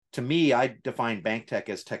to me, I define bank tech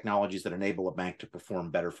as technologies that enable a bank to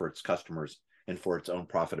perform better for its customers and for its own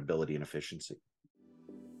profitability and efficiency.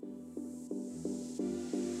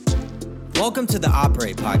 Welcome to the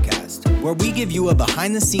Operate Podcast, where we give you a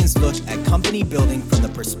behind-the-scenes look at company building from the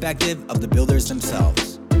perspective of the builders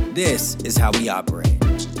themselves. This is how we operate.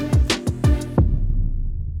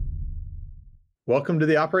 Welcome to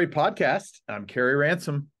the Operate Podcast. I'm Kerry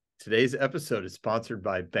Ransom. Today's episode is sponsored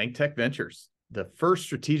by BankTech Ventures, the first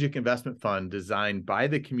strategic investment fund designed by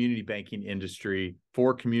the community banking industry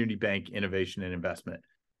for community bank innovation and investment.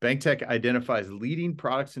 BankTech identifies leading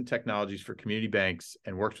products and technologies for community banks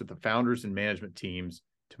and works with the founders and management teams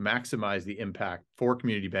to maximize the impact for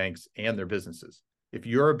community banks and their businesses. If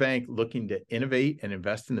you're a bank looking to innovate and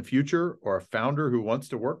invest in the future, or a founder who wants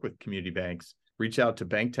to work with community banks, reach out to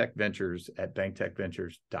BankTech Ventures at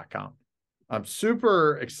banktechventures.com. I'm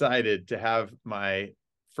super excited to have my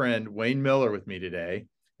friend Wayne Miller with me today,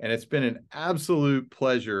 and it's been an absolute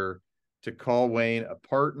pleasure to call Wayne a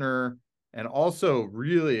partner and also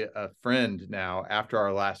really a friend now after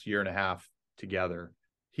our last year and a half together.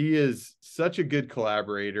 He is such a good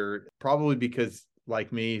collaborator, probably because,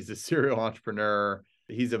 like me, he's a serial entrepreneur.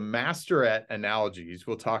 He's a master at analogies.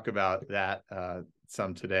 We'll talk about that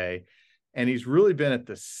some today. And he's really been at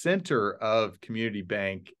the center of community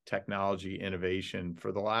bank technology innovation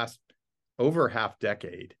for the last over half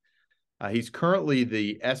decade. He's currently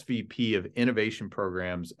the SVP of Innovation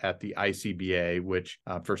Programs at the ICBA, which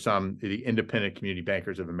for some, the Independent Community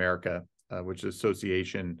Bankers of America, which is an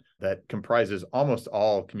association that comprises almost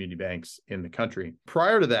all community banks in the country.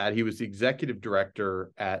 Prior to that, he was the executive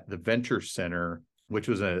director at the Venture Center, which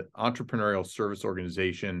was an entrepreneurial service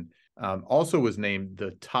organization. Also was named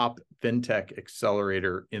the top fintech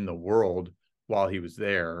accelerator in the world while he was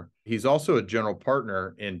there. He's also a general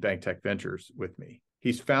partner in BankTech Ventures with me.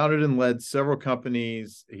 He's founded and led several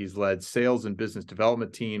companies. He's led sales and business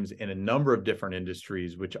development teams in a number of different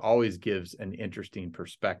industries, which always gives an interesting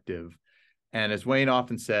perspective. And as Wayne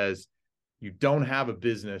often says, you don't have a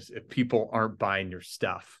business if people aren't buying your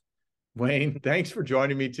stuff. Wayne, thanks for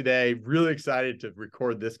joining me today. Really excited to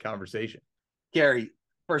record this conversation. Gary,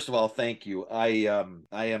 first of all, thank you. I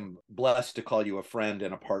am blessed to call you a friend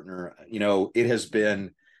and a partner. You know, it has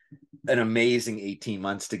been an amazing 18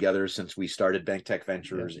 months together since we started BankTech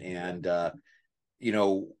Ventures. Yeah. And, you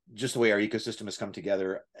know, just the way our ecosystem has come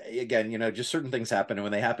together, again, you know, just certain things happen. And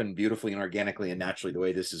when they happen beautifully and organically and naturally, the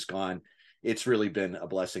way this has gone, it's really been a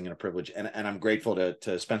blessing and a privilege. And I'm grateful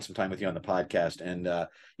to spend some time with you on the podcast. And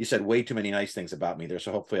you said way too many nice things about me there.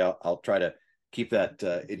 So hopefully I'll try to keep that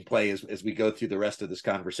in play as we go through the rest of this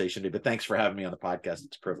conversation. But thanks for having me on the podcast.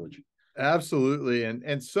 It's a privilege. Absolutely.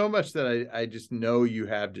 And so much that I just know you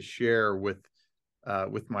have to share with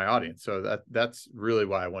my audience. So that's really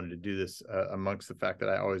why I wanted to do this, amongst the fact that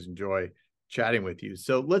I always enjoy chatting with you.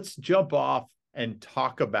 So let's jump off and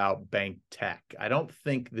talk about bank tech. I don't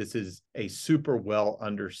think this is a super well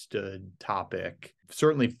understood topic.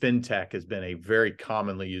 Certainly fintech has been a very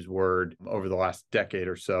commonly used word over the last decade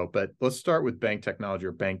or so, but let's start with bank technology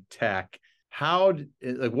or bank tech.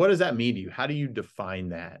 What does that mean to you? How do you define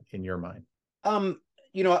that in your mind?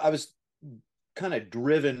 You know, I was kind of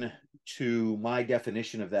driven to my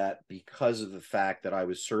definition of that because of the fact that I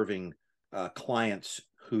was serving clients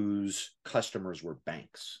whose customers were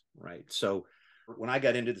banks, right? So when I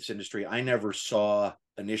got into this industry, I never saw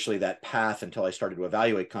initially that path until I started to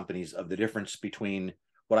evaluate companies of the difference between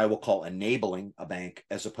what I will call enabling a bank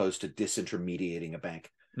as opposed to disintermediating a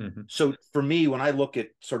bank. Mm-hmm. So for me, when I look at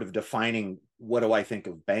sort of defining what do I think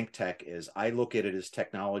of bank tech is, I look at it as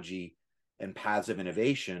technology and paths of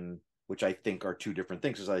innovation, which I think are two different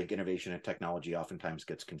things, because I think innovation and technology oftentimes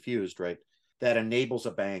gets confused, right? That enables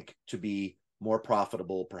a bank to be more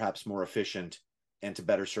profitable, perhaps more efficient, and to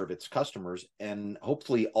better serve its customers, and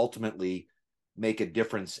hopefully ultimately make a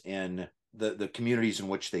difference in the communities in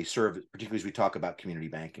which they serve, particularly as we talk about community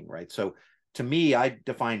banking, right? So to me, I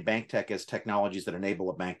define bank tech as technologies that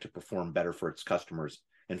enable a bank to perform better for its customers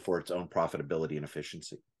and for its own profitability and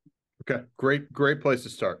efficiency. Okay, great place to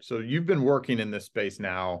start. So you've been working in this space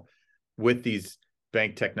now with these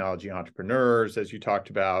bank technology entrepreneurs, as you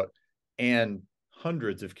talked about, and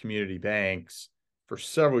hundreds of community banks for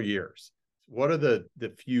several years. What are the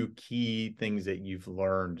few key things that you've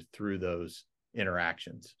learned through those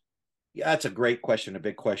interactions? Yeah, that's a great question, a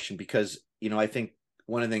big question, because, you know, I think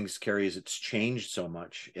one of the things, Kerry, is it's changed so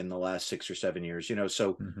much in the last 6 or 7 years, you know,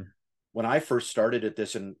 so when I first started at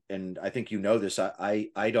this, and I think you know this, I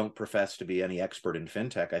don't profess to be any expert in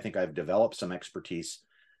fintech. I think I've developed some expertise,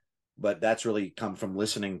 but that's really come from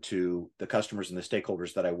listening to the customers and the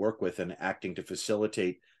stakeholders that I work with and acting to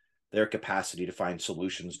facilitate their capacity to find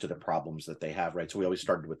solutions to the problems that they have, right? So we always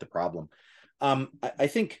started with the problem. I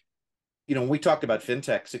think, when we talked about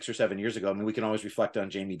fintech 6 or 7 years ago, I mean, we can always reflect on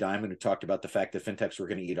Jamie Dimon, who talked about the fact that fintechs were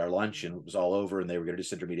going to eat our lunch and it was all over and they were going to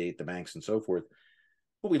disintermediate the banks and so forth.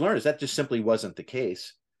 What we learned is that just simply wasn't the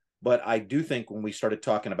case. But I do think when we started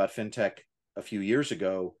talking about fintech a few years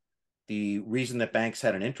ago, the reason that banks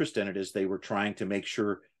had an interest in it is they were trying to make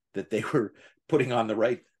sure that they were putting on the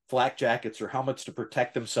right flak jackets or helmets to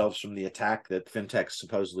protect themselves from the attack that fintechs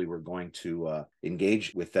supposedly were going to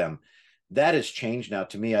engage with them. That has changed now.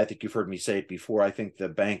 To me, I think you've heard me say it before. I think the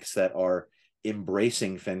banks that are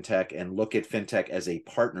embracing fintech and look at fintech as a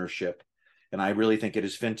partnership, and I really think it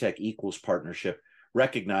is fintech equals partnership,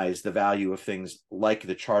 recognize the value of things like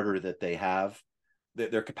the charter that they have,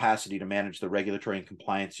 their capacity to manage the regulatory and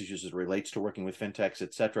compliance issues as it relates to working with fintechs,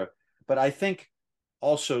 et cetera. But I think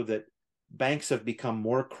also that banks have become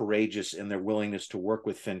more courageous in their willingness to work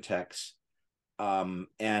with fintechs.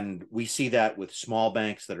 And we see that with small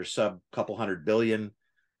banks that are sub couple $100 billion,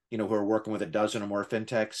 who are working with a dozen or more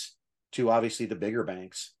fintechs, to obviously the bigger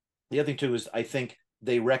banks. The other thing too is I think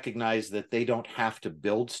they recognize that they don't have to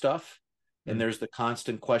build stuff. And there's the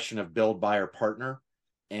constant question of build, buy, or partner.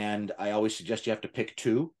 And I always suggest you have to pick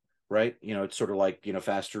two, right? It's sort of like,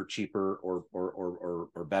 faster, cheaper,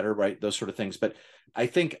 or better, right? Those sort of things. But I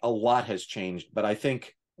think a lot has changed. But I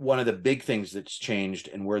think one of the big things that's changed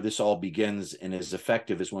and where this all begins and is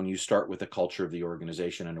effective is when you start with the culture of the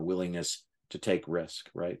organization and a willingness to take risk,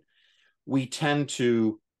 right? We tend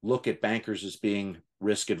to look at bankers as being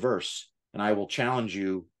risk adverse. And I will challenge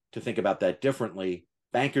you to think about that differently.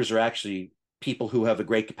 Bankers are actually people who have a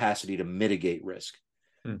great capacity to mitigate risk.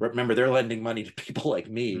 Remember, they're lending money to people like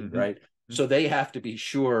me, right? So they have to be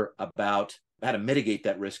sure about how to mitigate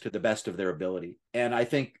that risk to the best of their ability. And I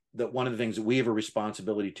think that one of the things that we have a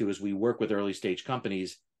responsibility to as we work with early stage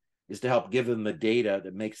companies is to help give them the data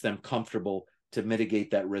that makes them comfortable to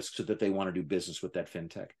mitigate that risk so that they want to do business with that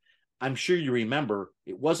fintech. I'm sure you remember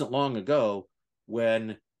it wasn't long ago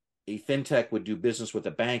when a fintech would do business with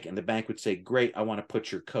a bank and the bank would say, great, I want to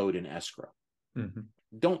put your code in escrow.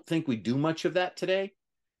 Don't think we do much of that today.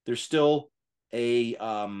 There's still a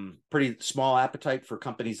pretty small appetite for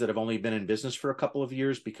companies that have only been in business for a couple of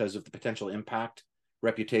years because of the potential impact,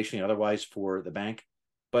 reputation, and otherwise for the bank.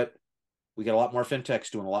 But we get a lot more fintechs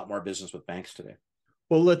doing a lot more business with banks today.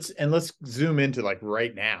 Well, let's zoom into like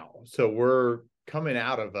right now. So we're coming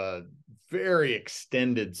out of a very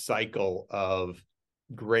extended cycle of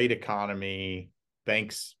great economy.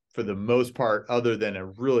 Banks, for the most part, other than a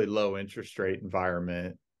really low interest rate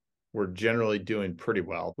environment, we're generally doing pretty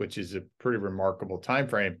well, which is a pretty remarkable time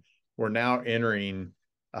frame. We're now entering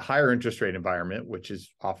a higher interest rate environment, which is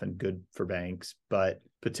often good for banks, but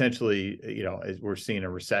potentially, as we're seeing a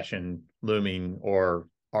recession looming or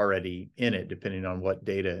already in it, depending on what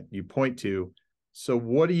data you point to. So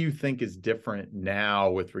what do you think is different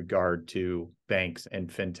now with regard to banks and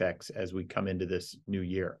fintechs as we come into this new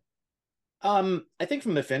year? I think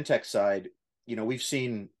from the fintech side, we've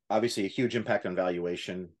seen obviously a huge impact on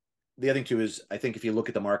valuation. The other thing too is I think if you look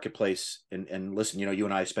at the marketplace and listen, you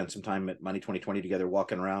and I spent some time at Money 2020 together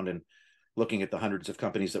walking around and looking at the hundreds of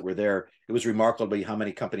companies that were there. It was remarkable how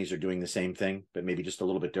many companies are doing the same thing, but maybe just a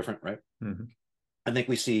little bit different, right? I think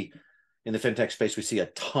we see in the fintech space, we see a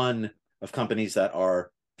ton of companies that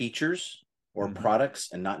are features or products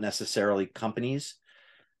and not necessarily companies.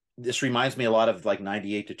 This reminds me a lot of like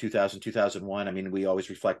 98 to 2000, 2001. I mean, we always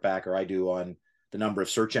reflect back, or I do, on the number of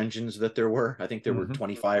search engines that there were. I think there were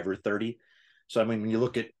 25 or 30. So, I mean, when you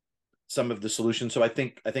look at some of the solutions, so I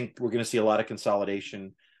think we're going to see a lot of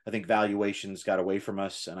consolidation. I think valuations got away from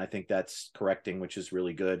us, and I think that's correcting, which is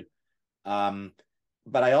really good.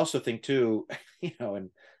 But I also think too,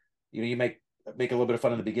 you make a little bit of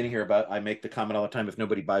fun in the beginning here about, I make the comment all the time, if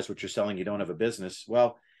nobody buys what you're selling, you don't have a business.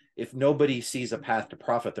 Well, if nobody sees a path to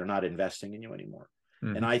profit, they're not investing in you anymore.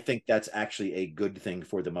 And I think that's actually a good thing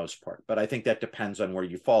for the most part. But I think that depends on where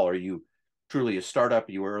you fall. Are you truly a startup?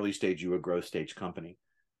 You are early stage, you a growth stage company.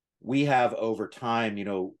 We have over time,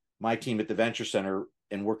 my team at the Venture Center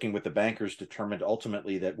and working with the bankers determined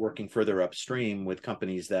ultimately that working further upstream with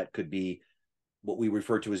companies that could be what we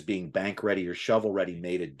refer to as being bank ready or shovel ready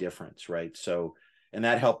made a difference, right? So, and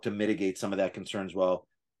that helped to mitigate some of that concerns. Well,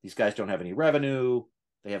 these guys don't have any revenue.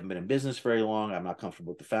 They haven't been in business very long. I'm not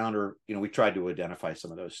comfortable with the founder. We tried to identify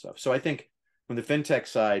some of those stuff. So I think from the fintech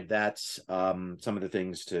side, that's some of the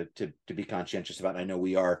things to be conscientious about. And I know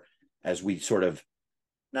we are, as we sort of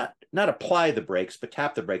not apply the brakes, but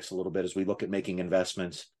tap the brakes a little bit as we look at making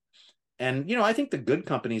investments. And, I think the good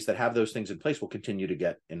companies that have those things in place will continue to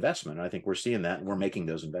get investment. And I think we're seeing that, and we're making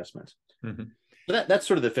those investments. So that's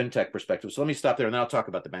sort of the fintech perspective. So let me stop there, and then I'll talk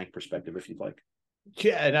about the bank perspective if you'd like.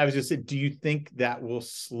 Yeah, and I was just saying, do you think that will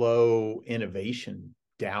slow innovation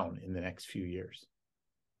down in the next few years?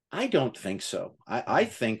 I don't think so. I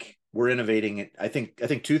think we're innovating it. I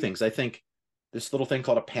think two things. I think this little thing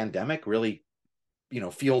called a pandemic really,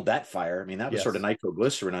 fueled that fire. I mean, that was sort of Yes.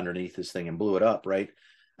 nitroglycerin underneath this thing and blew it up, right?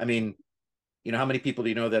 I mean, how many people do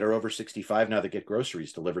you know that are over 65 now that get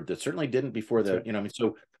groceries delivered that certainly didn't before That's right. I mean,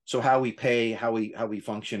 so how we pay, how we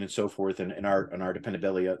function and so forth, and our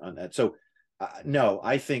dependability on that. So no,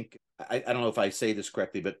 I think I don't know if I say this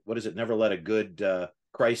correctly, but what is it? Never let a good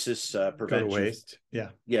crisis Go to prevention. waste. Yeah.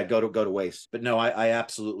 Yeah, go to waste. But no, I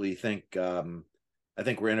absolutely think I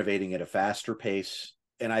think we're innovating at a faster pace,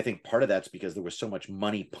 and I think part of that's because there was so much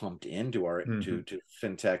money pumped into our to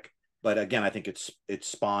fintech. But again, I think it's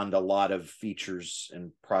spawned a lot of features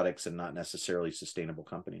and products, and not necessarily sustainable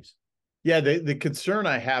companies. Yeah, the concern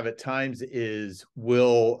I have at times is,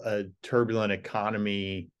 will a turbulent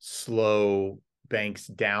economy slow banks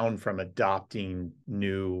down from adopting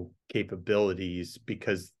new capabilities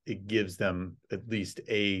because it gives them at least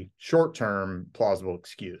a short-term plausible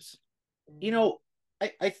excuse?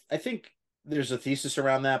 I think there's a thesis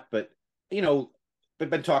around that, but we've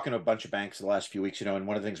been talking to a bunch of banks in the last few weeks, and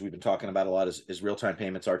one of the things we've been talking about a lot is real-time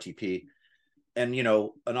payments, RTP, and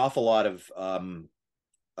an awful lot of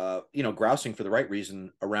grousing for the right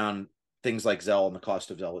reason around things like Zelle and the cost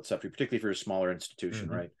of Zelle, et cetera, particularly for a smaller institution,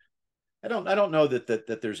 right? I don't know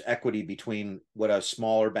that there's equity between what a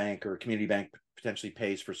smaller bank or a community bank potentially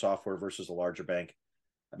pays for software versus a larger bank.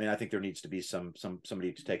 I mean, I think there needs to be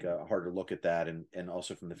somebody to take a harder look at that, and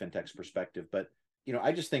also from the fintech's perspective. But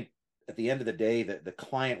I just think at the end of the day that the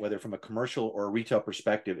client, whether from a commercial or a retail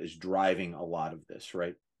perspective, is driving a lot of this,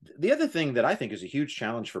 right? The other thing that I think is a huge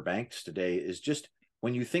challenge for banks today is just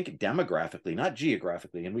when you think demographically, not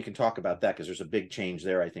geographically, and we can talk about that because there's a big change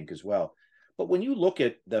there, I think, as well. But when you look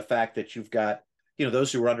at the fact that you've got,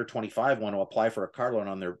 those who are under 25 want to apply for a car loan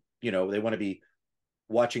on their, they want to be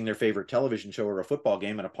watching their favorite television show or a football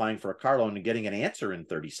game and applying for a car loan and getting an answer in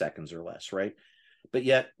 30 seconds or less, right? But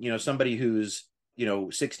yet, somebody who's,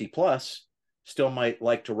 60 plus still might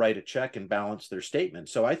like to write a check and balance their statement.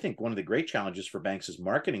 So I think one of the great challenges for banks is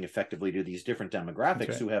marketing effectively to these different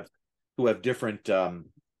demographics who have different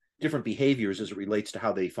behaviors as it relates to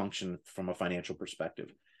how they function from a financial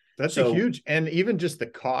perspective. That's a huge, and even just the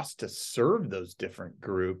cost to serve those different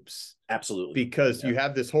groups. Absolutely. Because you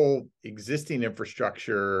have this whole existing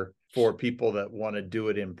infrastructure for people that want to do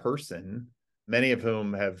it in person, many of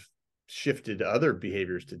whom have shifted other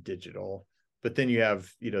behaviors to digital. But then you have,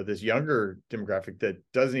 this younger demographic that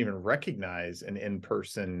doesn't even recognize an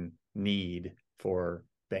in-person need for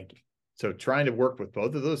banking. So trying to work with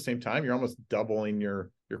both of those at the same time, you're almost doubling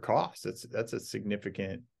your costs. That's a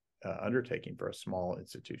significant undertaking for a small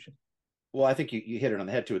institution. Well, I think you hit it on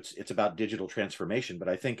the head too. It's about digital transformation, but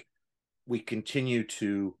I think we continue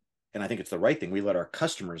to, and I think it's the right thing. We let our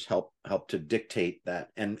customers help to dictate that,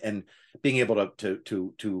 and being able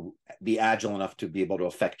to be agile enough to be able to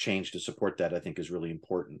affect change to support that, I think, is really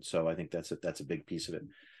important. So I think that's a big piece of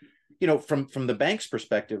it. From the bank's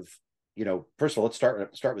perspective, first of all, let's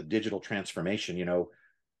start with digital transformation.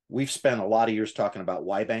 We've spent a lot of years talking about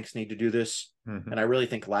why banks need to do this. And I really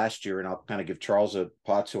think last year, and I'll kind of give Charles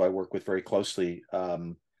Potts, who I work with very closely,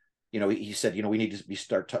 he said, we need to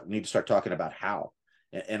start talking about how.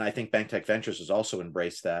 And I think BankTech Ventures has also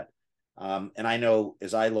embraced that. And I know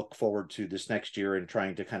as I look forward to this next year and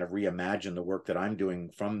trying to kind of reimagine the work that I'm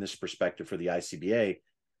doing from this perspective for the ICBA,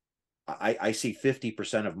 I see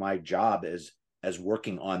 50% of my job as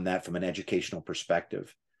working on that from an educational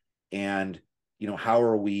perspective. And how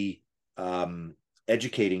are we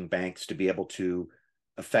educating banks to be able to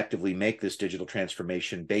effectively make this digital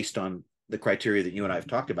transformation based on the criteria that you and I have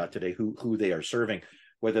talked about today, who they are serving,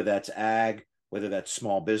 whether that's ag, whether that's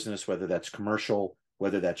small business, whether that's commercial,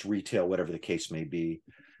 whether that's retail, whatever the case may be.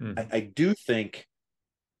 I do think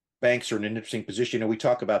banks are in an interesting position. We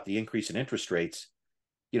talk about the increase in interest rates.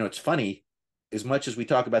 It's funny, as much as we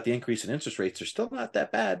talk about the increase in interest rates, they're still not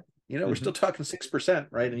that bad. We're still talking 6%,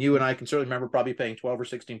 right? And you and I can certainly remember probably paying 12 or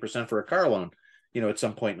 16% for a car loan, at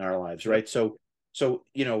some point in our lives, right? So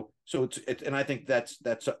it's and I think that's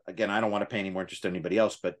again, I don't want to pay any more interest to anybody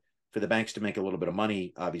else, but for the banks to make a little bit of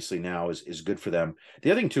money, obviously now is good for them.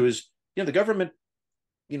 The other thing too is, the government,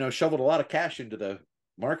 shoveled a lot of cash into the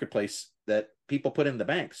marketplace that people put in the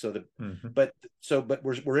banks. But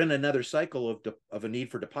we're in another cycle of a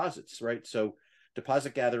need for deposits, right? So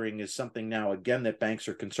deposit gathering is something now, again, that banks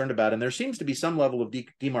are concerned about. And there seems to be some level of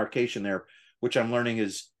demarcation there, which I'm learning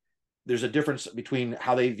is there's a difference between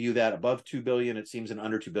how they view that above 2 billion, it seems, and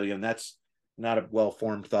under 2 billion. That's not a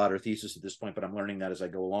well-formed thought or thesis at this point, but I'm learning that as I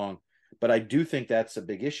go along. But I do think that's a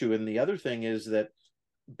big issue. And the other thing is that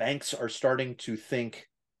banks are starting to think,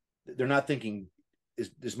 they're not thinking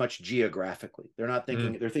as much geographically. They're not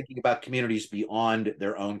thinking, they're thinking about communities beyond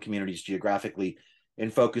their own communities geographically,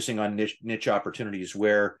 and focusing on niche opportunities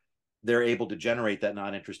where they're able to generate that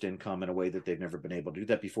non-interest income in a way that they've never been able to do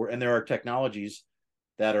that before. And there are technologies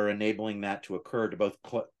that are enabling that to occur, to both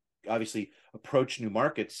obviously approach new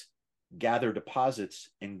markets, gather deposits,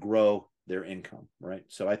 and grow their income, right?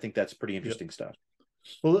 So I think that's pretty interesting stuff.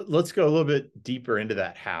 Well, let's go a little bit deeper into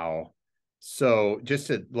that how. So just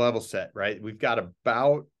to level set, right? We've got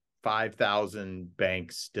about 5,000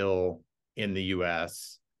 banks still in the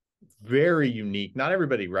US. Very unique. Not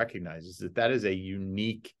everybody recognizes that that is a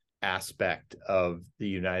unique aspect of the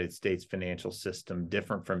United States financial system,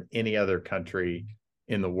 different from any other country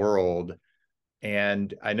in the world.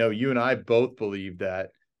 And I know you and I both believe that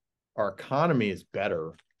our economy is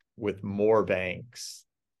better with more banks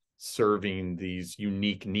serving these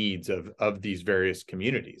unique needs of these various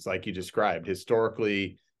communities, like you described.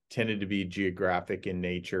 Historically tended to be geographic in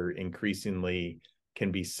nature, increasingly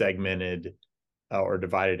can be segmented or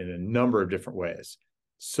divided in a number of different ways.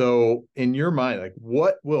 So in your mind, like,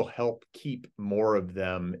 what will help keep more of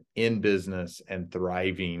them in business and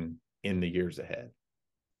thriving in the years ahead?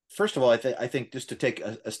 First of all, I think just to take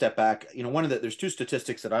a step back, there's two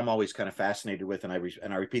statistics that I'm always kind of fascinated with, and I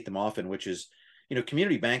repeat them often, which is,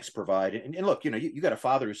 community banks provide, and look, you got a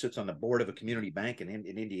father who sits on the board of a community bank in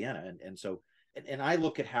Indiana, and so I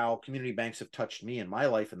look at how community banks have touched me in my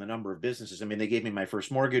life and the number of businesses. I mean, they gave me my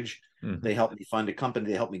first mortgage, they helped me fund a company,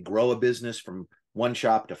 they helped me grow a business from 1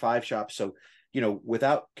 shop to 5 shops. So,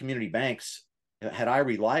 without community banks, had I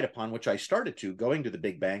relied upon, which I started to, going to the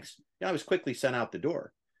big banks, I was quickly sent out the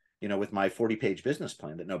door, with my 40-page business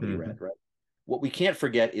plan that nobody read, right? What we can't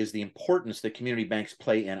forget is the importance that community banks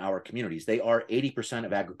play in our communities. They are 80%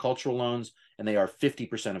 of agricultural loans, and they are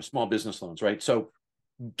 50% of small business loans, right? So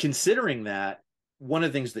considering that, one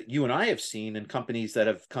of the things that you and I have seen in companies that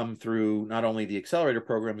have come through not only the accelerator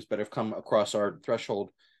programs, but have come across our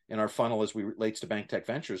threshold in our funnel as we relates to BankTech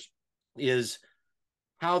Ventures, is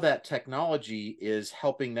how that technology is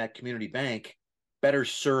helping that community bank better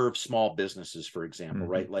serve small businesses, for example,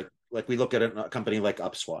 right? Like we look at a company like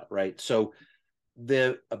Upswat, right? So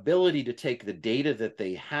the ability to take the data that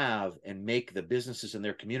they have and make the businesses in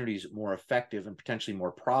their communities more effective and potentially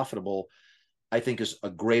more profitable, I think is a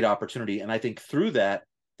great opportunity. And I think through that,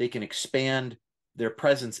 they can expand their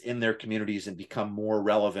presence in their communities and become more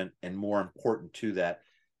relevant and more important to that,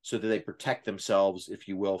 so that they protect themselves, if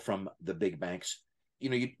you will, from the big banks.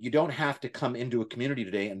 You don't have to come into a community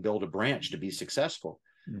today and build a branch to be successful.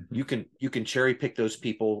 You can cherry pick those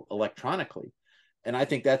people electronically. And I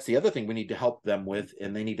think that's the other thing we need to help them with,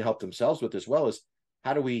 and they need to help themselves with as well, is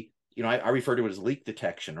how do we, I refer to it as leak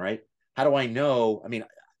detection, right? How do I know? I mean,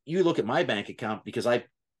 you look at my bank account, because I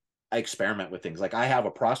experiment with things. Like, I have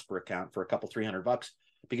a Prosper account for a couple $300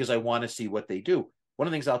 because I want to see what they do. One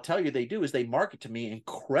of the things I'll tell you they do is they market to me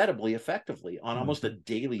incredibly effectively on almost a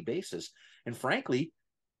daily basis, and frankly,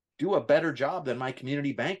 do a better job than my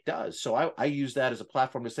community bank does. So I use that as a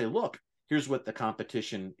platform to say, look, here's what the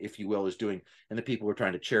competition, if you will, is doing. And the people who are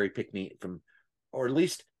trying to cherry pick me from, or at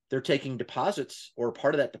least they're taking deposits or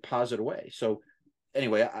part of that deposit away. So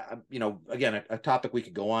anyway, again, a topic we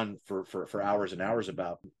could go on for hours and hours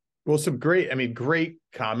about. Well, some great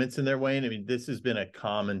comments in there, Wayne. I mean, this has been a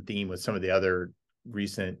common theme with some of the other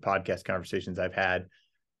recent podcast conversations I've had.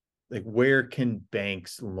 Like, where can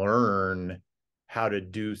banks learn how to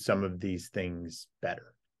do some of these things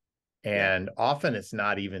better? And often it's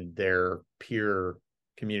not even their peer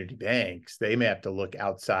community banks. They may have to look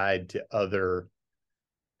outside to other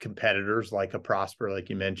competitors, like a Prosper, like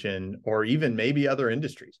you mentioned, or even maybe other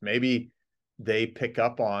industries. Maybe they pick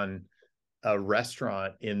up on a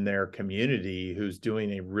restaurant in their community who's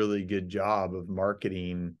doing a really good job of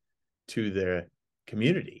marketing to the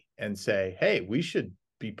community and say, hey, we should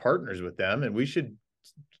be partners with them, and we should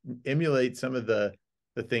emulate some of the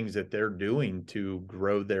things that they're doing to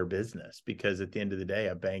grow their business, because at the end of the day,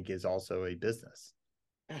 a bank is also a business.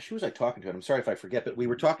 Gosh, who was I talking to? And I'm sorry if I forget, but we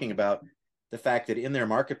were talking about the fact that in their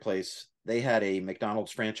marketplace, they had a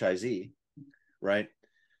McDonald's franchisee, right,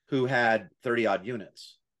 who had 30 odd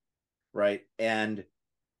units, right? And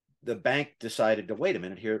the bank decided to, wait a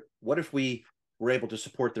minute here, what if we were able to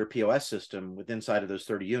support their POS system with inside of those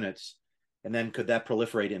 30 units? And then could that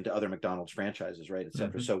proliferate into other McDonald's franchises, right, et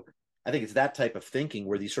cetera? So I think it's that type of thinking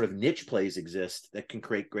where these sort of niche plays exist that can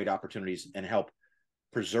create great opportunities and help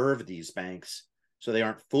preserve these banks so they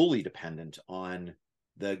aren't fully dependent on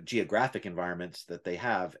the geographic environments that they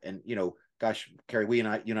have. And, gosh, Kerry, you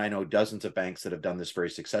and I know dozens of banks that have done this very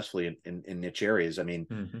successfully in niche areas. I mean,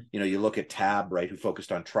 you look at Tab, right, who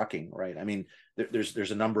focused on trucking, right? I mean,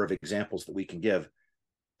 there's a number of examples that we can give.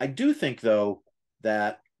 I do think, though,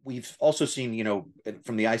 that we've also seen,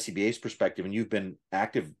 from the ICBA's perspective, and you've been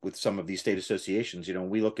active with some of these state associations,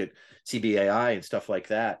 we look at CBAI and stuff like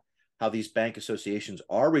that, how these bank associations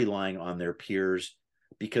are relying on their peers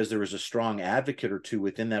because there is a strong advocate or two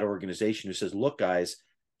within that organization who says, look, guys,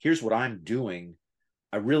 here's what I'm doing.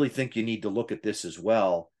 I really think you need to look at this as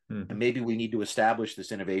well. And maybe we need to establish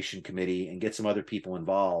this innovation committee and get some other people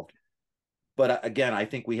involved. But again, I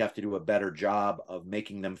think we have to do a better job of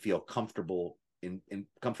making them feel comfortable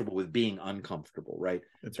comfortable with being uncomfortable, right?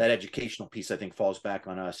 That educational piece, I think, falls back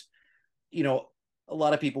on us. A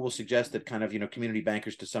lot of people will suggest that kind of, community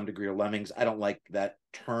bankers to some degree are lemmings. I don't like that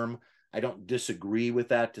term. I don't disagree with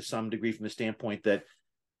that to some degree from the standpoint that,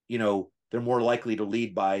 they're more likely to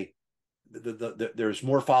lead by there's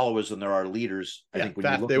more followers than there are leaders. I think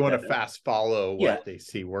when they want to fast follow what they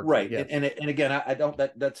see working. Right. Yes. And again, I don't,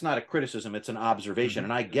 that's not a criticism. It's an observation.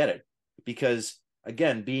 And I get it because,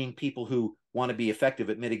 again, being people who want to be effective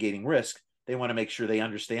at mitigating risk, they want to make sure they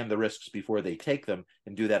understand the risks before they take them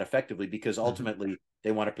and do that effectively, because ultimately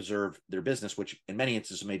they want to preserve their business, which in many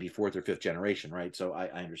instances may be fourth or fifth generation, right? So I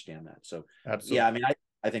understand that. So absolutely. Yeah, I mean,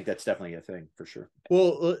 I think that's definitely a thing for sure.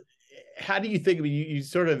 Well, how do you think, I mean, you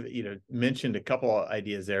sort of, mentioned a couple of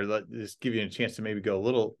ideas there. Let just give you a chance to maybe go a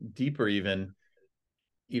little deeper even.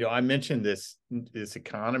 I mentioned this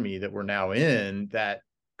economy that we're now in that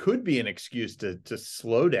could be an excuse to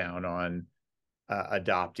slow down on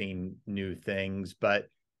adopting new things, but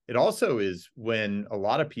it also is when a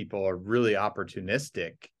lot of people are really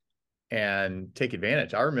opportunistic and take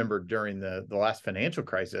advantage. I remember during the last financial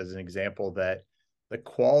crisis, as an example, that the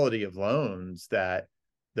quality of loans that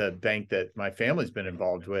the bank that my family's been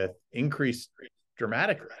involved with increased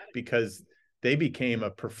dramatically because they became a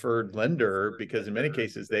preferred lender, because in many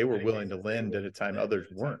cases they were willing to lend at a time others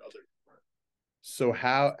weren't. So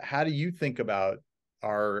how do you think about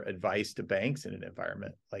our advice to banks in an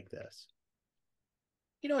environment like this?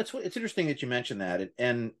 It's interesting that you mentioned that.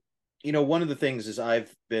 And one of the things is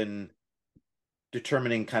I've been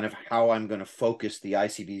determining kind of how I'm going to focus the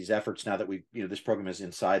ICB's efforts now that this program is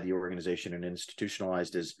inside the organization and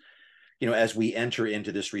institutionalized, is, as we enter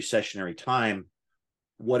into this recessionary time,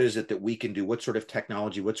 what is it that we can do? What sort of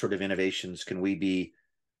technology, what sort of innovations can we be,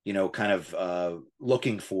 kind of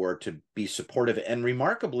looking for to be supportive? And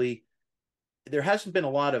remarkably, there hasn't been a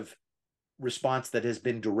lot of response that has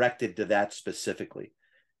been directed to that specifically.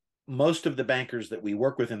 Most of the bankers that we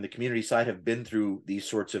work with in the community side have been through these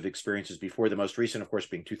sorts of experiences before, the most recent, of course,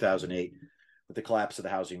 being 2008 with the collapse of the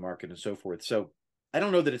housing market and so forth. So I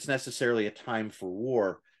don't know that it's necessarily a time for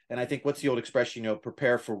war. And I think, what's the old expression,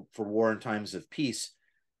 prepare for war in times of peace.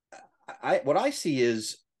 What I see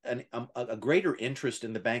is a greater interest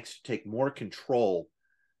in the banks to take more control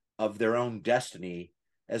of their own destiny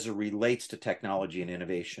as it relates to technology and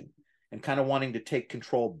innovation, and kind of wanting to take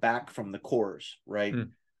control back from the cores, right?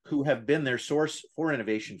 Who have been their source for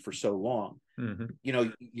innovation for so long.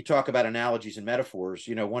 You talk about analogies and metaphors.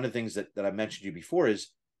 One of the things that I mentioned to you before is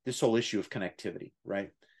this whole issue of connectivity, right?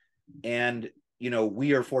 And,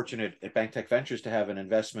 we are fortunate at BankTech Ventures to have an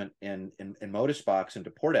investment in Modusbox into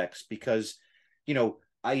Portex, because,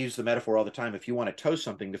 I use the metaphor all the time. If you want to tow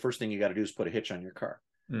something, the first thing you got to do is put a hitch on your car.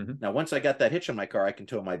 Now, once I got that hitch on my car, I can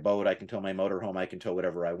tow my boat, I can tow my motorhome, I can tow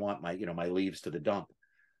whatever I want, my leaves to the dump.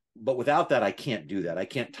 But without that, I can't do that. I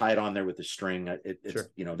can't tie it on there with a string.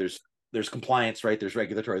 It's there's compliance, right? There's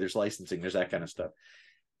regulatory, there's licensing, there's that kind of stuff.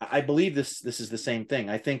 I believe this is the same thing.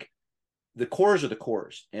 I think the cores are the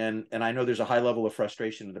cores, and I know there's a high level of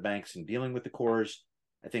frustration in the banks in dealing with the cores.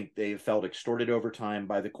 I think they've felt extorted over time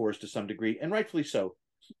by the cores to some degree, and rightfully so.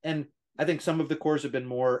 And I think some of the cores have been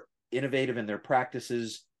more innovative in their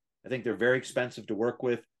practices. I think they're very expensive to work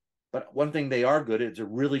with. But one thing they are good at is they're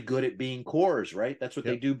really good at being cores, right? That's what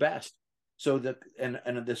they do best. So and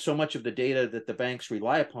there's so much of the data that the banks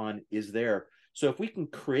rely upon is there. So if we can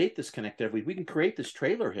create this connectivity, we can create this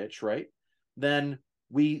trailer hitch, right? Then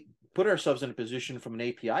we put ourselves in a position from an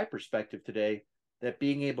API perspective today that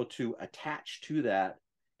being able to attach to that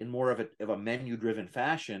in more of a menu-driven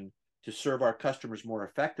fashion to serve our customers more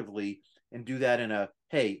effectively, and do that in a,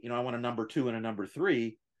 hey, I want a number 2 and a number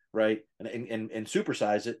 3, right? And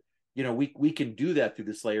supersize it. We can do that through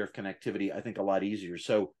this layer of connectivity, I think, a lot easier.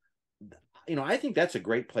 So, I think that's a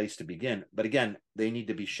great place to begin. But again, they need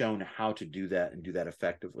to be shown how to do that and do that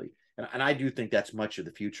effectively. And I do think that's much of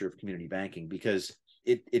the future of community banking, because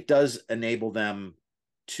it does enable them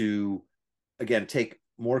to, again, take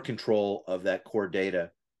more control of that core data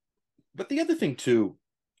But the other thing too,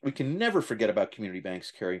 we can never forget about community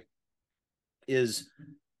banks, Kerry, is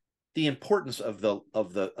the importance of the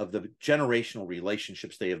generational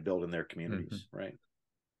relationships they have built in their communities, right?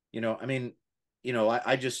 I mean,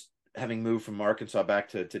 I just, having moved from Arkansas back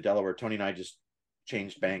to Delaware, Tony and I just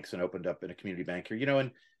changed banks and opened up in a community bank here,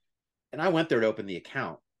 and I went there to open the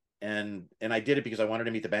account, and I did it because I wanted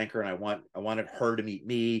to meet the banker, and I wanted her to meet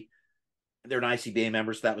me. They're an ICBA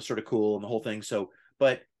member, so that was sort of cool and the whole thing. So,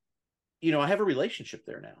 but I have a relationship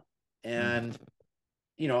there now, and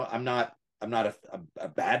I'm not a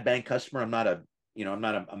bad bank customer. I'm not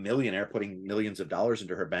a millionaire putting millions of dollars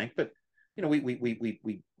into her bank, but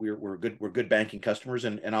we're good banking customers,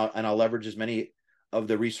 and I'll leverage as many of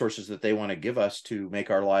the resources that they want to give us to make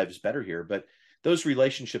our lives better here. But those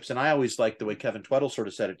relationships, and I always like the way Kevin Tweddle sort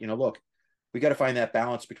of said it, look, we got to find that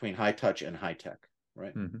balance between high touch and high tech,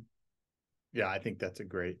 right? Yeah, I think that's a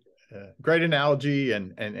great analogy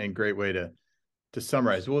and great way to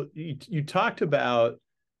summarize. Well, you talked about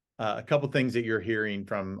a couple of things that you're hearing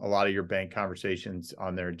from a lot of your bank conversations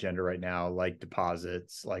on their agenda right now, like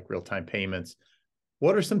deposits, like real-time payments.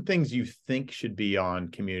 What are some things you think should be on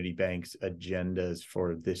community banks' agendas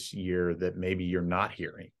for this year that maybe you're not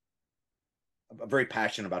hearing? I'm very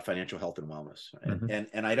passionate about financial health and wellness,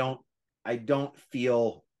 and I don't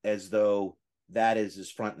feel as though that is as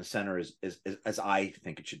front and center as I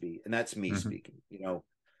think it should be, and that's me speaking.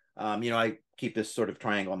 I keep this sort of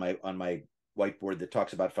triangle on my whiteboard that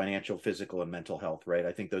talks about financial, physical, and mental health, right?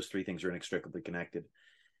 I think those three things are inextricably connected.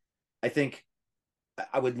 I think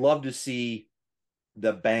I would love to see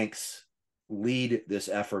the banks lead this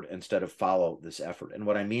effort instead of follow this effort. And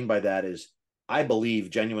what I mean by that is, I believe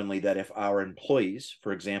genuinely that if our employees,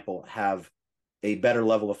 for example, have a better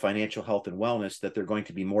level of financial health and wellness, that they're going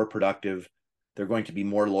to be more productive, they're going to be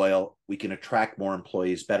more loyal, we can attract more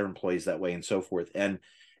employees, better employees that way, and so forth. And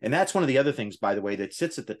that's one of the other things, by the way, that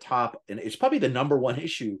sits at the top, and it's probably the number one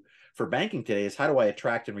issue for banking today, is how do I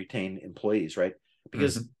attract and retain employees, right?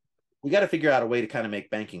 Because we got to figure out a way to kind of make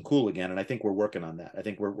banking cool again, and I think we're working on that. I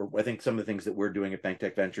think I think some of the things that we're doing at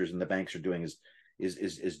BankTech Ventures and the banks are doing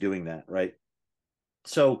is doing that, right?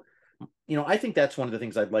 So, I think that's one of the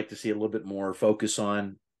things I'd like to see a little bit more focus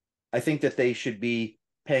on. I think that they should be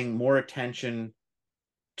paying more attention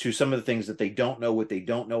to some of the things that they don't know what they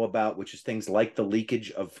don't know about, which is things like the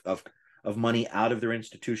leakage of money out of their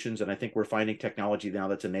institutions. And I think we're finding technology now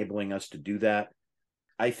that's enabling us to do that.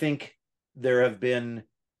 I think there have been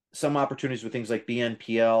some opportunities with things like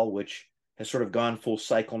BNPL, which has sort of gone full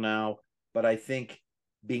cycle now. But I think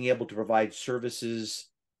being able to provide services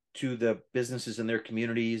to the businesses in their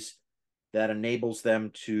communities that enables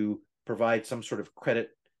them to provide some sort of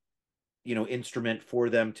credit, instrument for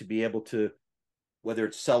them to be able to, whether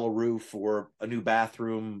it's sell a roof or a new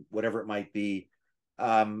bathroom, whatever it might be.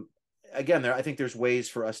 Again, I think there's ways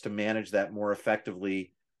for us to manage that more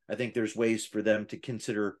effectively. I think there's ways for them to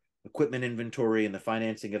consider equipment inventory and the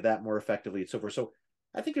financing of that more effectively and so forth. So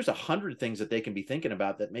I think there's 100 things that they can be thinking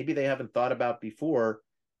about that maybe they haven't thought about before.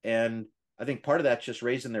 And I think part of that's just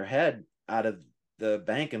raising their head out of the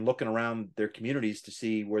bank and looking around their communities to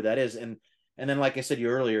see where that is. And then, like I said to you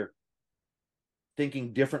earlier,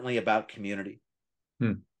 thinking differently about community,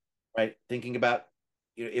 right? Thinking about,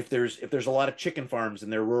 if there's a lot of chicken farms in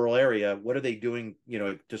their rural area, what are they doing,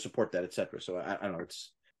 to support that, et cetera. So I don't know.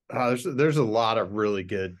 It's there's a lot of really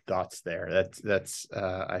good thoughts there. That's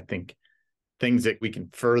I think things that we can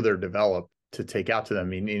further develop to take out to them.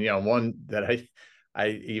 I mean, one that I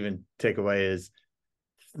even take away is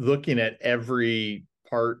looking at every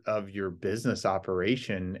part of your business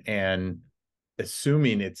operation and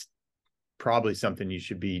assuming it's probably something you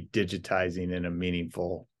should be digitizing in a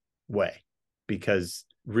meaningful way, because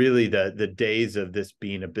really the days of this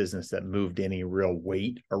being a business that moved any real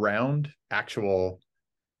weight around actual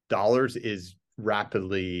dollars is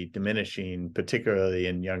rapidly diminishing, particularly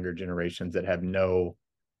in younger generations that have no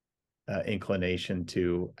inclination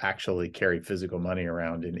to actually carry physical money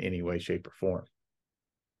around in any way, shape, or form.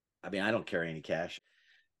 I mean, I don't carry any cash,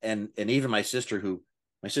 and even my sister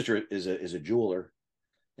is a jeweler,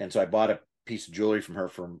 and so I bought a piece of jewelry from her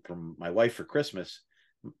from my wife for Christmas,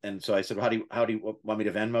 and so I said, well, how do you want me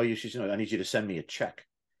to Venmo you? She said, no, I need you to send me a check.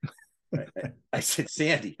 Right? I said,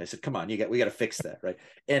 Sandy, come on, we got to fix that, right?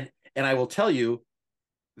 And I will tell you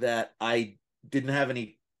that I didn't have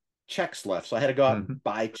any checks left, so I had to go out and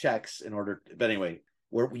buy checks in order. But anyway,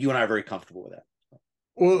 you and I are very comfortable with that.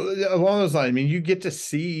 Well, along those lines, I mean, you get to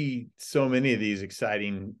see so many of these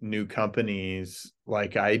exciting new companies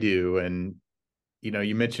like I do. And,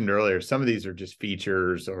 you mentioned earlier, some of these are just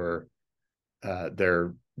features, or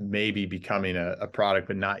they're maybe becoming a product,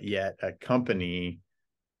 but not yet a company.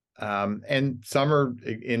 And some are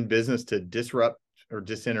in business to disrupt or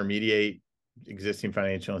disintermediate existing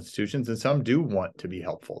financial institutions, and some do want to be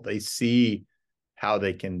helpful. They see how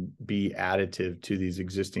they can be additive to these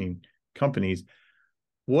existing companies.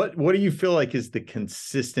 What do you feel like is the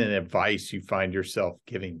consistent advice you find yourself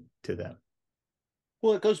giving to them?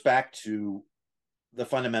 Well, it goes back to the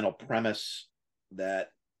fundamental premise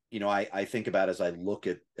that, I think about as I look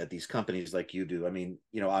at these companies like you do. I mean,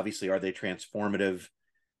 obviously, are they transformative?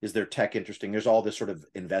 Is their tech interesting? There's all this sort of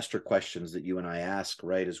investor questions that you and I ask,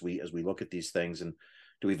 right? As we look at these things, and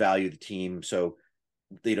do we value the team? So,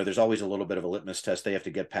 there's always a little bit of a litmus test they have to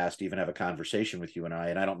get past to even have a conversation with you and I.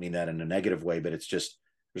 And I don't mean that in a negative way, but it's just,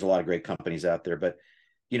 there's a lot of great companies out there. But,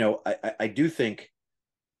 I do think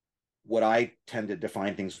what I tend to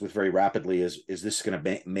define things with very rapidly is this going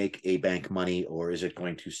to make a bank money, or is it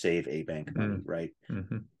going to save a bank money? Right.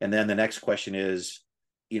 Mm-hmm. And then the next question is,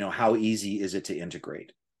 how easy is it to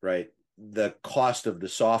integrate? Right. The cost of the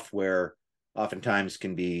software oftentimes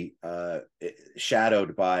can be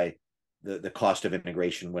shadowed by the cost of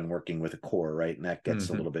integration when working with a core. Right. And that gets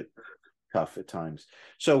a little bit tough at times.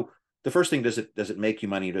 So the first thing, does it make you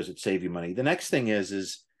money? Does it save you money? The next thing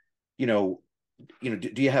is, do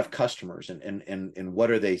you have customers, and what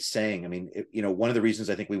are they saying? I mean, one of the reasons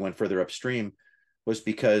I think we went further upstream was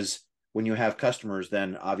because when you have customers,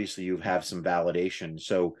 then obviously you have some validation.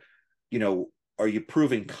 So, are you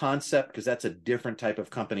proving concept? Because that's a different type of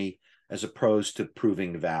company as opposed to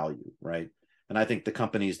proving value, right? And I think the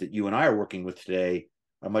companies that you and I are working with today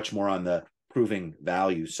are much more on the proving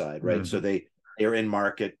value side, right? So they are in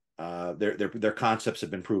market, their concepts have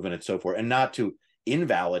been proven and so forth, and not to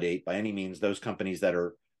invalidate by any means those companies that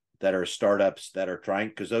are startups that are trying,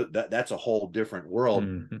 because that's a whole different world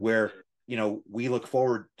where we look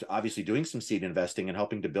forward to obviously doing some seed investing and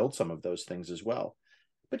helping to build some of those things as well.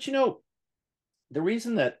 But the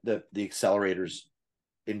reason that the accelerators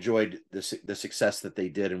enjoyed the success that they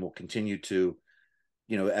did and will continue to,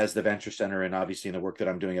 as the venture center and obviously in the work that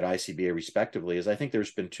I'm doing at ICBA respectively, is I think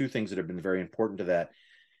there's been two things that have been very important to that.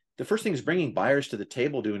 The first thing is bringing buyers to the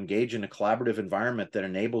table to engage in a collaborative environment that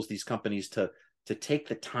enables these companies to take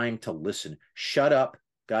the time to listen. Shut up.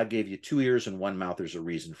 God gave you 2 ears and 1 mouth. There's a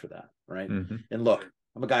reason for that, right? And look,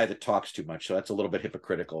 I'm a guy that talks too much, so that's a little bit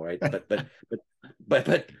hypocritical, right? But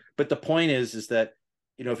the point is that,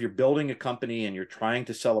 if you're building a company and you're trying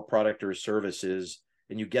to sell a product or a services,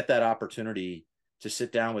 and you get that opportunity to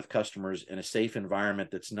sit down with customers in a safe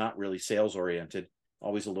environment that's not really sales oriented,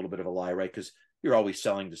 always a little bit of a lie, right? Because you're always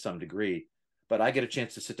selling to some degree. But I get a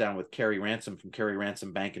chance to sit down with Kerry Ransom from Kerry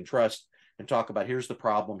Ransom Bank and Trust and talk about, here's the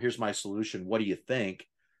problem, here's my solution, what do you think,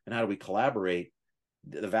 and how do we collaborate?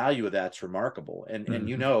 The value of that's remarkable. And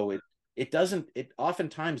it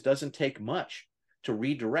oftentimes doesn't take much to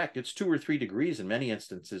redirect. It's 2 or 3 degrees in many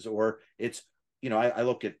instances, or it's, I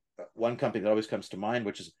look at one company that always comes to mind,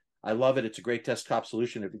 which is, I love it. It's a great desktop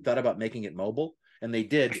solution. If you thought about making it mobile, and they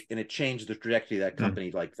did, and it changed the trajectory of that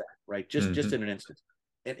company like that, right? Just in an instant.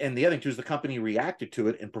 And the other thing too is the company reacted to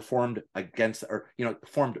it and performed against, or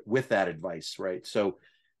performed with that advice, right? So,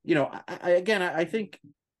 I think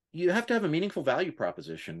you have to have a meaningful value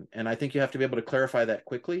proposition, and I think you have to be able to clarify that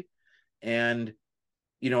quickly. And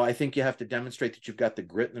I think you have to demonstrate that you've got the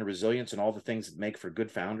grit and the resilience and all the things that make for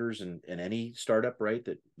good founders in any startup, right?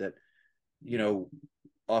 That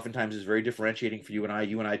oftentimes is very differentiating for you and I.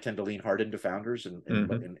 You and I tend to lean hard into founders and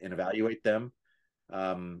evaluate them.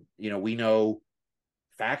 We know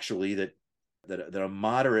factually that a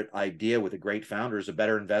moderate idea with a great founder is a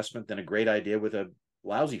better investment than a great idea with a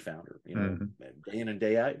lousy founder, day in and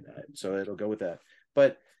day out. So it'll go with that.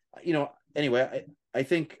 But, anyway, I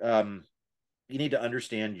think you need to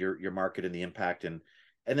understand your market and the impact. And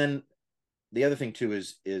then the other thing too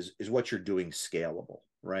is what you're doing scalable,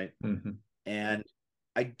 right? And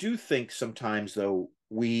I do think sometimes, though,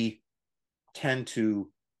 we tend to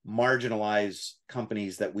marginalize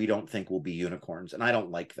companies that we don't think will be unicorns. And I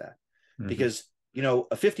don't like that because, a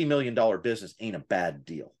 $50 million business ain't a bad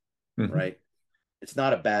deal, right? It's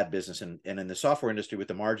not a bad business. And in the software industry with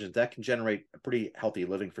the margins, that can generate a pretty healthy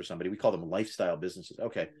living for somebody. We call them lifestyle businesses.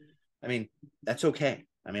 Okay. I mean, that's okay.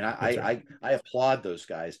 I mean, I applaud those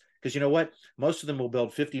guys, because you know what? Most of them will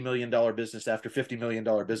build $50 million business after $50 million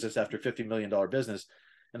business after $50 million business,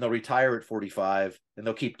 and they'll retire at 45, and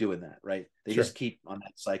they'll keep doing that, right? They just keep on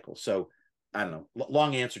that cycle. So I don't know.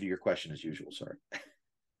 Long answer to your question as usual. Sorry.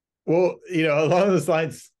 Well, along those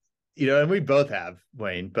lines, and we both have,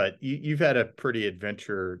 Wayne, but you've had a pretty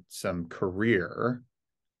adventuresome career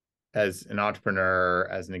as an entrepreneur,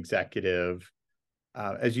 as an executive.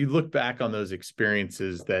 As you look back on those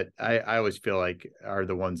experiences that I always feel like are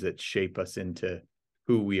the ones that shape us into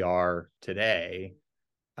who we are today.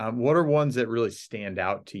 What are ones that really stand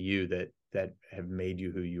out to you that have made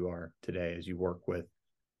you who you are today as you work with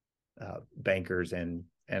bankers and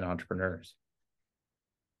entrepreneurs?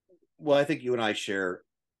 Well, I think you and I share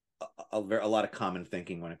a lot of common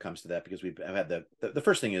thinking when it comes to that, because I've had the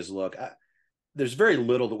first thing is, look, there's very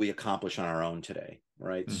little that we accomplish on our own today,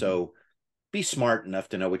 right? Mm-hmm. So be smart enough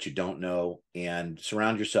to know what you don't know, and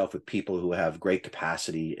surround yourself with people who have great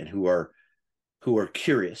capacity and who are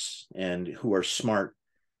curious and who are smart,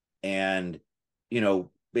 and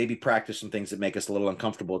maybe practice some things that make us a little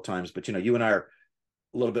uncomfortable at times. But you and I are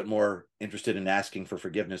a little bit more interested in asking for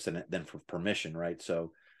forgiveness than for permission, right?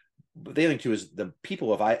 So, but the other thing too is the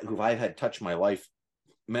people who I've had touch my life,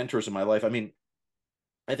 mentors in my life. I mean,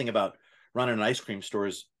 I think about running an ice cream store.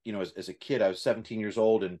 As a kid, I was 17 years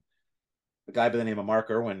old, and a guy by the name of Mark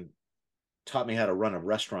Irwin taught me how to run a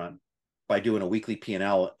restaurant by doing a weekly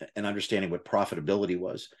P&L and understanding what profitability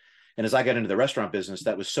was. And as I got into the restaurant business,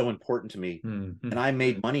 that was so important to me. Mm-hmm. And I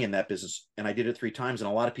made money in that business, and I did it 3 times, and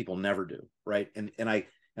a lot of people never do, right? And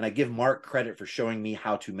I give Mark credit for showing me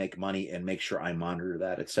how to make money and make sure I monitor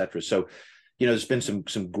that, et cetera. So, there's been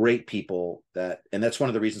some great people and that's one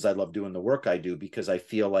of the reasons I love doing the work I do, because I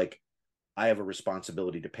feel like I have a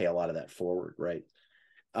responsibility to pay a lot of that forward, right?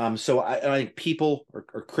 So I think people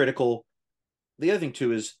are critical. The other thing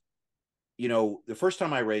too is, the first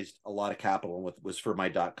time I raised a lot of capital was for my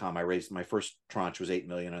 .com. I raised, my first tranche was 8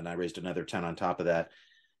 million, and I raised another 10 on top of that.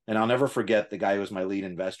 And I'll never forget the guy who was my lead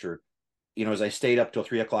investor. As I stayed up till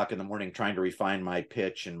 3:00 in the morning trying to refine my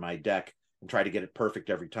pitch and my deck and try to get it perfect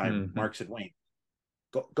every time, Mm-hmm. Mark said, "Wayne,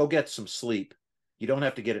 go get some sleep. You don't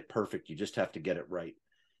have to get it perfect. You just have to get it right."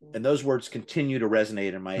 And those words continue to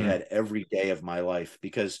resonate in my head every day of my life,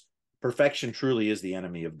 because perfection truly is the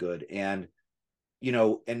enemy of good. And,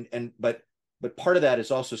 but part of that is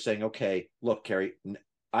also saying, okay, look, Kerry,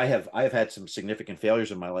 I have had some significant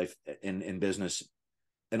failures in my life in business,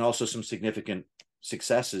 and also some significant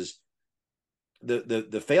successes.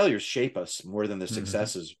 The failures shape us more than the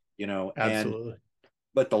successes, Absolutely.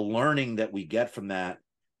 But the learning that we get from that.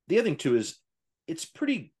 The other thing too is, it's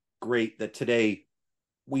pretty great that today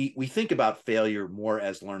we think about failure more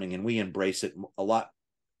as learning, and we embrace it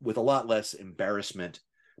with a lot less embarrassment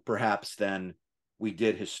perhaps than we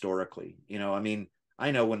did historically.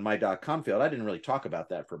 I know when my .com failed, I didn't really talk about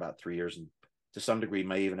that for about 3 years, and to some degree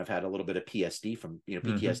may even have had a little bit of PTSD from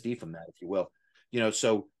that, if you will.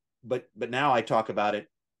 So but now I talk about it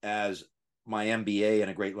as my MBA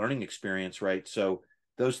and a great learning experience, right? So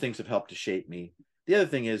those things have helped to shape me. The other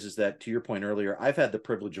thing is that, to your point earlier, I've had the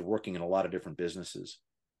privilege of working in a lot of different businesses.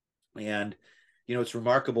 And, it's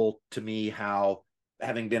remarkable to me how,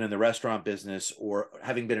 having been in the restaurant business or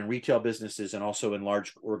having been in retail businesses and also in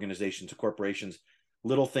large organizations and corporations,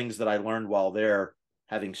 little things that I learned while there,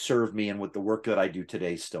 having served me and with the work that I do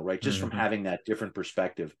today still, right? Just from having that different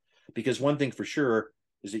perspective. Because one thing for sure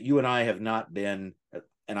is that you and I have not been,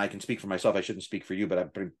 and I can speak for myself, I shouldn't speak for you,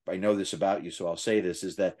 but I know this about you, so I'll say this,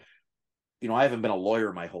 is that, I haven't been a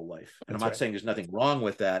lawyer my whole life. And I'm not saying there's nothing wrong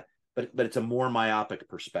with that, but it's a more myopic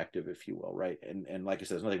perspective, if you will, right? And like I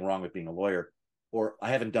said, there's nothing wrong with being a lawyer. Or I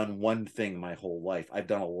haven't done one thing my whole life. I've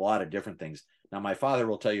done a lot of different things. Now, my father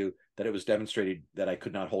will tell you that it was demonstrated that I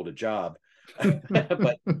could not hold a job.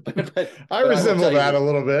 but I resemble that a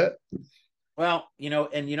little bit. Well,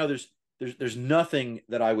 there's nothing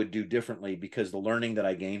that I would do differently, because the learning that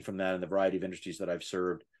I gained from that and the variety of industries that I've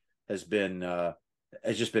served has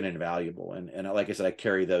just been invaluable. And like I said, I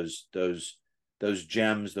carry those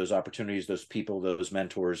gems, those opportunities, those people, those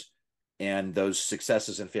mentors, and those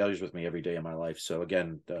successes and failures with me every day of my life. So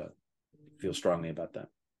again, feel strongly about that.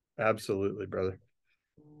 Absolutely, brother.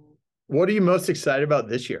 What are you most excited about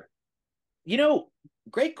this year?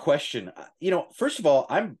 Great question. First of all,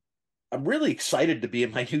 I'm really excited to be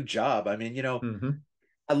in my new job. I mean,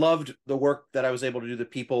 I loved the work that I was able to do, the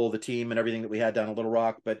people, the team, and everything that we had down in Little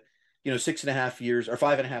Rock. But 6.5 years or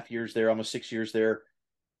 5.5 years there, almost 6 years there,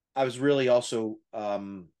 I was really also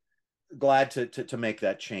glad to make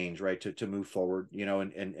that change, right? To move forward,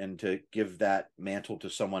 and to give that mantle to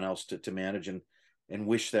someone else to manage, and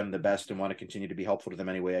wish them the best, and want to continue to be helpful to them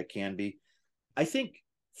any way I can be. I think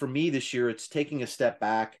for me this year, it's taking a step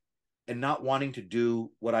back and not wanting to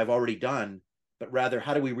do what I've already done, but rather,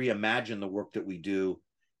 how do we reimagine the work that we do?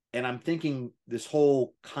 And I'm thinking this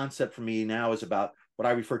whole concept for me now is about what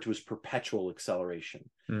I refer to as perpetual acceleration.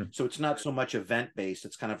 So it's not so much event-based.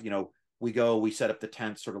 It's kind of, we set up the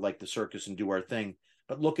tent, sort of like the circus, and do our thing,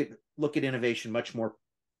 but look at innovation much more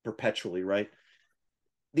perpetually, right?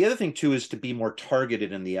 The other thing too is to be more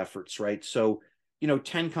targeted in the efforts, right? So,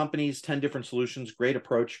 10 companies, 10 different solutions, great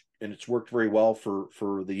approach, and it's worked very well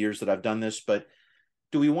for the years that I've done this. But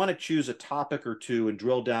do we want to choose a topic or two and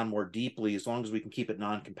drill down more deeply, as long as we can keep it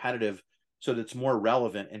non-competitive so that it's more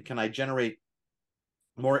relevant? And can I generate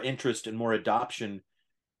more interest and more adoption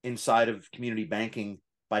inside of community banking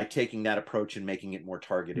by taking that approach and making it more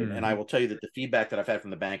targeted? And I will tell you that the feedback that I've had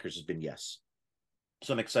from the bankers has been yes.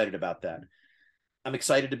 So I'm excited about that. I'm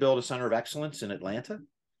excited to build a center of excellence in Atlanta.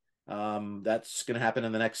 That's going to happen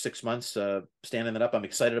in the next 6 months, standing that up. I'm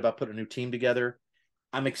excited about putting a new team together.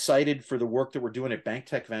 I'm excited for the work that we're doing at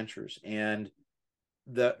BankTech Ventures and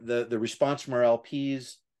the response from our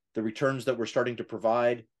LPs, the returns that we're starting to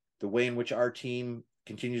provide, the way in which our team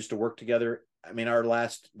continues to work together. I mean, our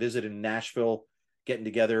last visit in Nashville, getting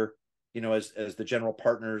together, as the general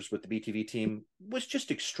partners with the BTV team, was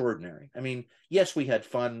just extraordinary. I mean, yes, we had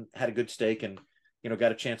fun, had a good steak, and,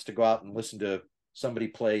 got a chance to go out and listen to somebody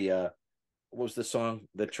play, what was the song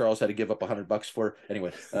that Charles had to give up $100 for?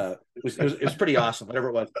 Anyway, it was pretty awesome, whatever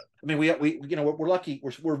it was. I mean, we're lucky.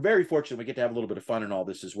 We're very fortunate. We get to have a little bit of fun in all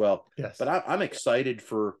this as well. Yes. But I'm excited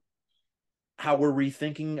for how we're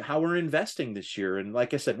rethinking how we're investing this year. And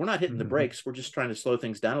like I said, we're not hitting the brakes. We're just trying to slow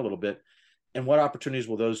things down a little bit. And what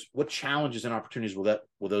challenges and opportunities will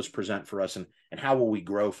those present for us? And how will we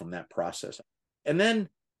grow from that process? And then,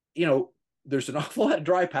 there's an awful lot of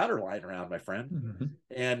dry powder lying around, my friend.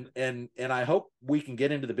 And I hope we can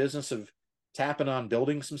get into the business of tapping on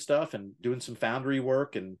building some stuff and doing some foundry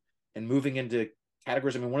work and moving into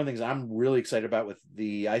categories. I mean, one of the things I'm really excited about with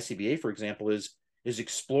the ICBA, for example, is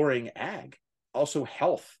exploring ag, also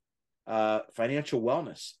health, financial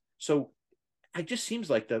wellness. So it just seems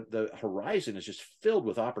like the horizon is just filled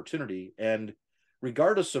with opportunity. And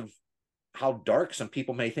regardless of how dark some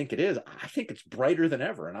people may think it is, I think it's brighter than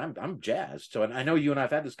ever, and I'm jazzed. So, and I know you and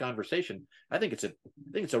I've had this conversation. I think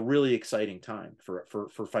it's a really exciting time for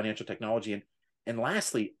financial technology. And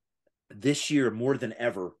lastly, this year more than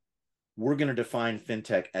ever, we're going to define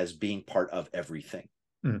fintech as being part of everything,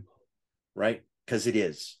 right? Because it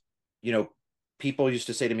is. People used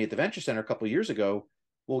to say to me at the Venture Center a couple of years ago,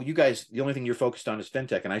 "Well, you guys, the only thing you're focused on is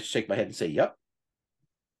fintech," and I shake my head and say, "Yep."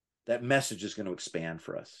 That message is going to expand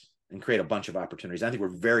for us and create a bunch of opportunities. I think we're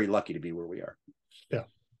very lucky to be where we are. Yeah.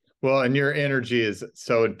 Well, and your energy is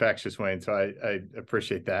so infectious, Wayne. So I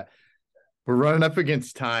appreciate that. We're running up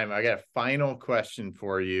against time. I got a final question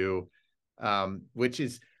for you, which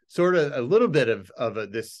is sort of a little bit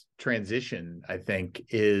of this transition, I think,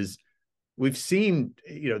 is we've seen,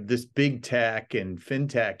 this big tech and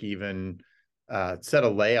fintech even set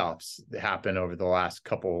of layoffs happen over the last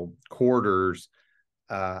couple quarters.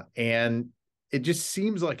 And it just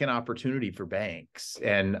seems like an opportunity for banks.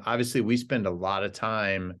 And obviously we spend a lot of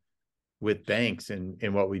time with banks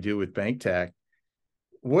in what we do with BankTech.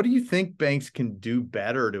 What do you think banks can do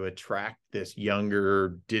better to attract this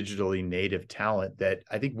younger, digitally native talent that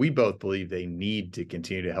I think we both believe they need to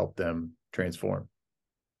continue to help them transform?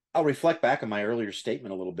 I'll reflect back on my earlier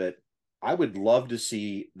statement a little bit. I would love to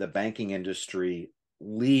see the banking industry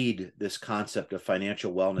lead this concept of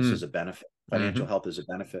financial wellness as a benefit, financial health as a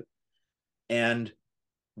benefit. And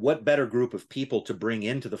what better group of people to bring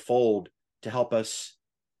into the fold to help us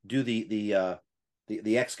do the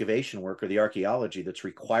excavation work or the archaeology that's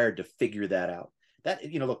required to figure that out? That,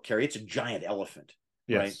 look, Kerry, it's a giant elephant,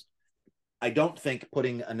 right? I don't think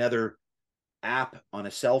putting another app on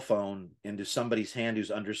a cell phone into somebody's hand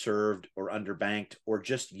who's underserved or underbanked or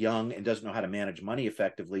just young and doesn't know how to manage money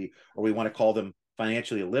effectively, or we want to call them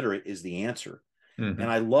financially illiterate, is the answer. And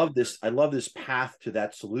I love this path to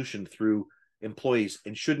that solution through employees.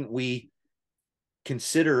 And shouldn't we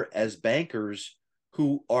consider, as bankers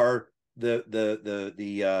who are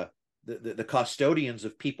the custodians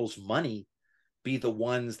of people's money, be the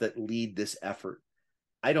ones that lead this effort?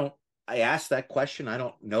 I asked that question. I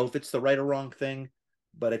don't know if it's the right or wrong thing,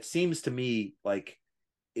 but it seems to me like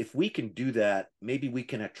if we can do that, maybe we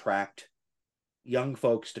can attract young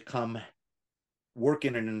folks to come work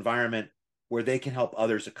in an environment where they can help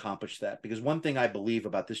others accomplish that. Because one thing I believe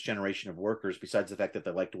about this generation of workers, besides the fact that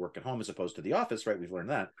they like to work at home as opposed to the office, right? We've learned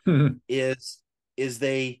that, is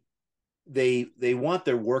they want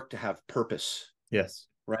their work to have purpose. Yes.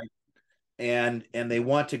 Right. And they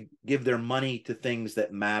want to give their money to things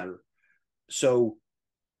that matter. So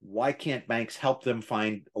why can't banks help them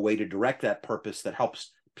find a way to direct that purpose that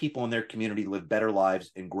helps people in their community live better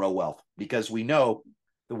lives and grow wealth? Because we know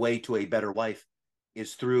the way to a better life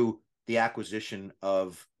is through the acquisition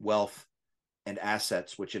of wealth and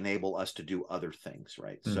assets, which enable us to do other things,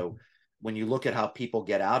 right? So when you look at how people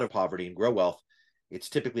get out of poverty and grow wealth, it's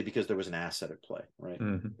typically because there was an asset at play, right?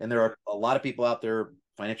 And there are a lot of people out there,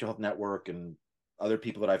 Financial Health Network and other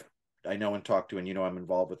people that I know and talk to, and I'm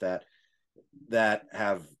involved with that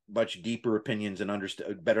have much deeper opinions and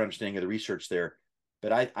better understanding of the research there.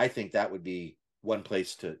 But I think that would be one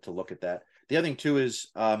place to look at that. The other thing too is,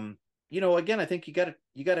 again, I think you got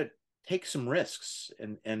to take some risks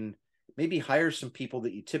and maybe hire some people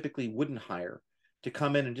that you typically wouldn't hire to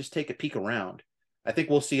come in and just take a peek around. I think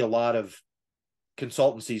we'll see a lot of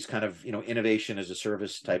consultancies, kind of, innovation as a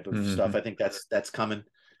service type of stuff. I think that's coming.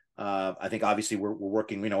 I think obviously we're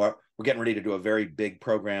working, we're getting ready to do a very big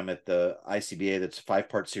program at the ICBA. That's a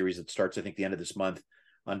 5-part series that starts, I think, the end of this month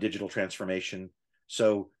on digital transformation.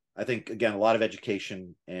 So I think, again, a lot of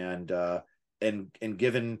education and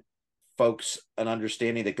giving folks an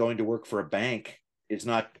understanding that going to work for a bank is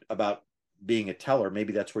not about being a teller.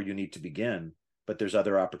 Maybe that's where you need to begin, but there's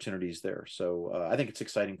other opportunities there. So I think it's an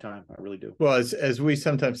exciting time. I really do. Well, as we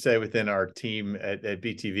sometimes say within our team at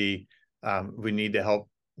BTV, we need to help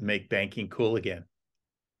make banking cool again.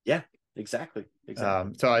 Yeah, exactly.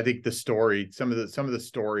 So I think some of the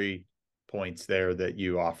story points there that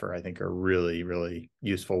you offer, I think, are really, really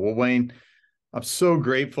useful. Well, Wayne, I'm so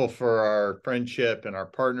grateful for our friendship and our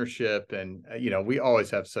partnership. And, we always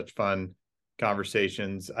have such fun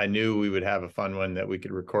conversations. I knew we would have a fun one that we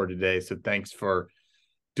could record today. So thanks for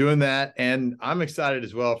doing that. And I'm excited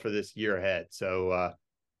as well for this year ahead. So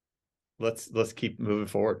let's keep moving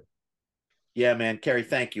forward. Yeah, man. Kerry,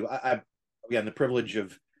 thank you. Again, the privilege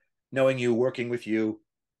of knowing you, working with you,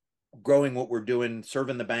 growing what we're doing,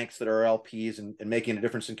 serving the banks that are LPs and making a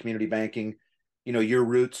difference in community banking, your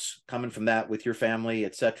roots coming from that with your family,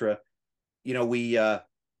 et cetera. I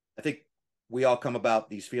think we all come about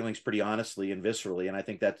these feelings pretty honestly and viscerally. And I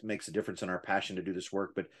think that makes a difference in our passion to do this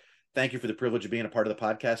work. But thank you for the privilege of being a part of the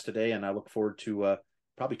podcast today. And I look forward to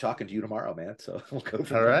probably talking to you tomorrow, man. So we'll go from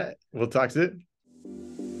there. All right. We'll talk soon.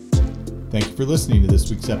 Thank you for listening to this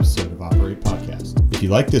week's episode of Operate Podcast. If you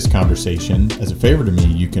like this conversation, as a favor to me,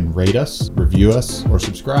 you can rate us, review us, or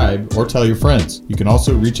subscribe, or tell your friends. You can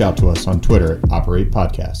also reach out to us on Twitter at Operate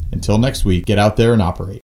Podcast. Until next week, get out there and operate.